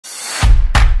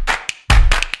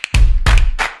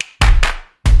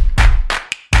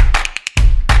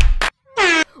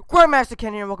Grandmaster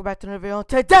Kenny and welcome back to another video.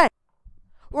 Today,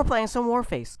 we're playing some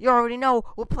Warface. You already know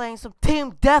we're playing some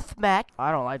Team Deathmatch.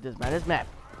 I don't like this map. This map,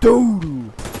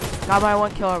 doo-doo. Got my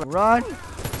 1 kill. Run.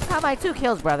 Got my 2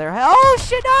 kills, brother. Oh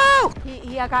shit, no!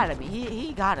 He got at me.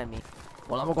 He got at me.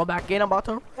 Well, I'm gonna go back in. I'm about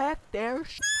to back there.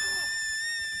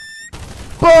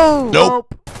 Boom!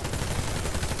 Nope.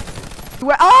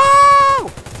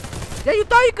 Oh! Yeah, you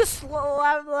thought you could slow.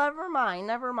 Never mind.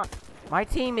 Never mind. My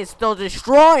team is still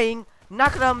destroying.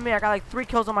 Not gonna admit, I got like 3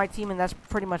 kills on my team, and that's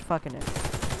pretty much fucking it.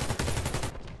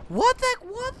 What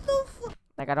the fuck?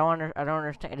 Like I don't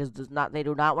understand. It is does not. They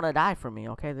do not want to die for me.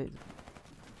 Okay.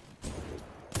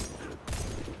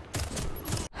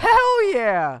 Hell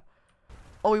yeah!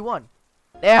 Oh, we won.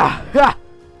 Yeah.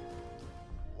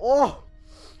 Oh.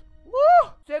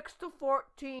 Woo!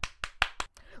 6-14.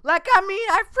 Like I mean,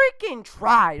 I freaking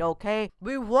tried. Okay,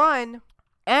 we won,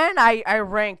 and I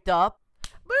ranked up.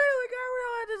 But anyway, guys, we're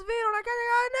gonna end this video, and I gotta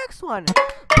go to the next one.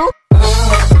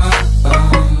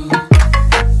 Boop.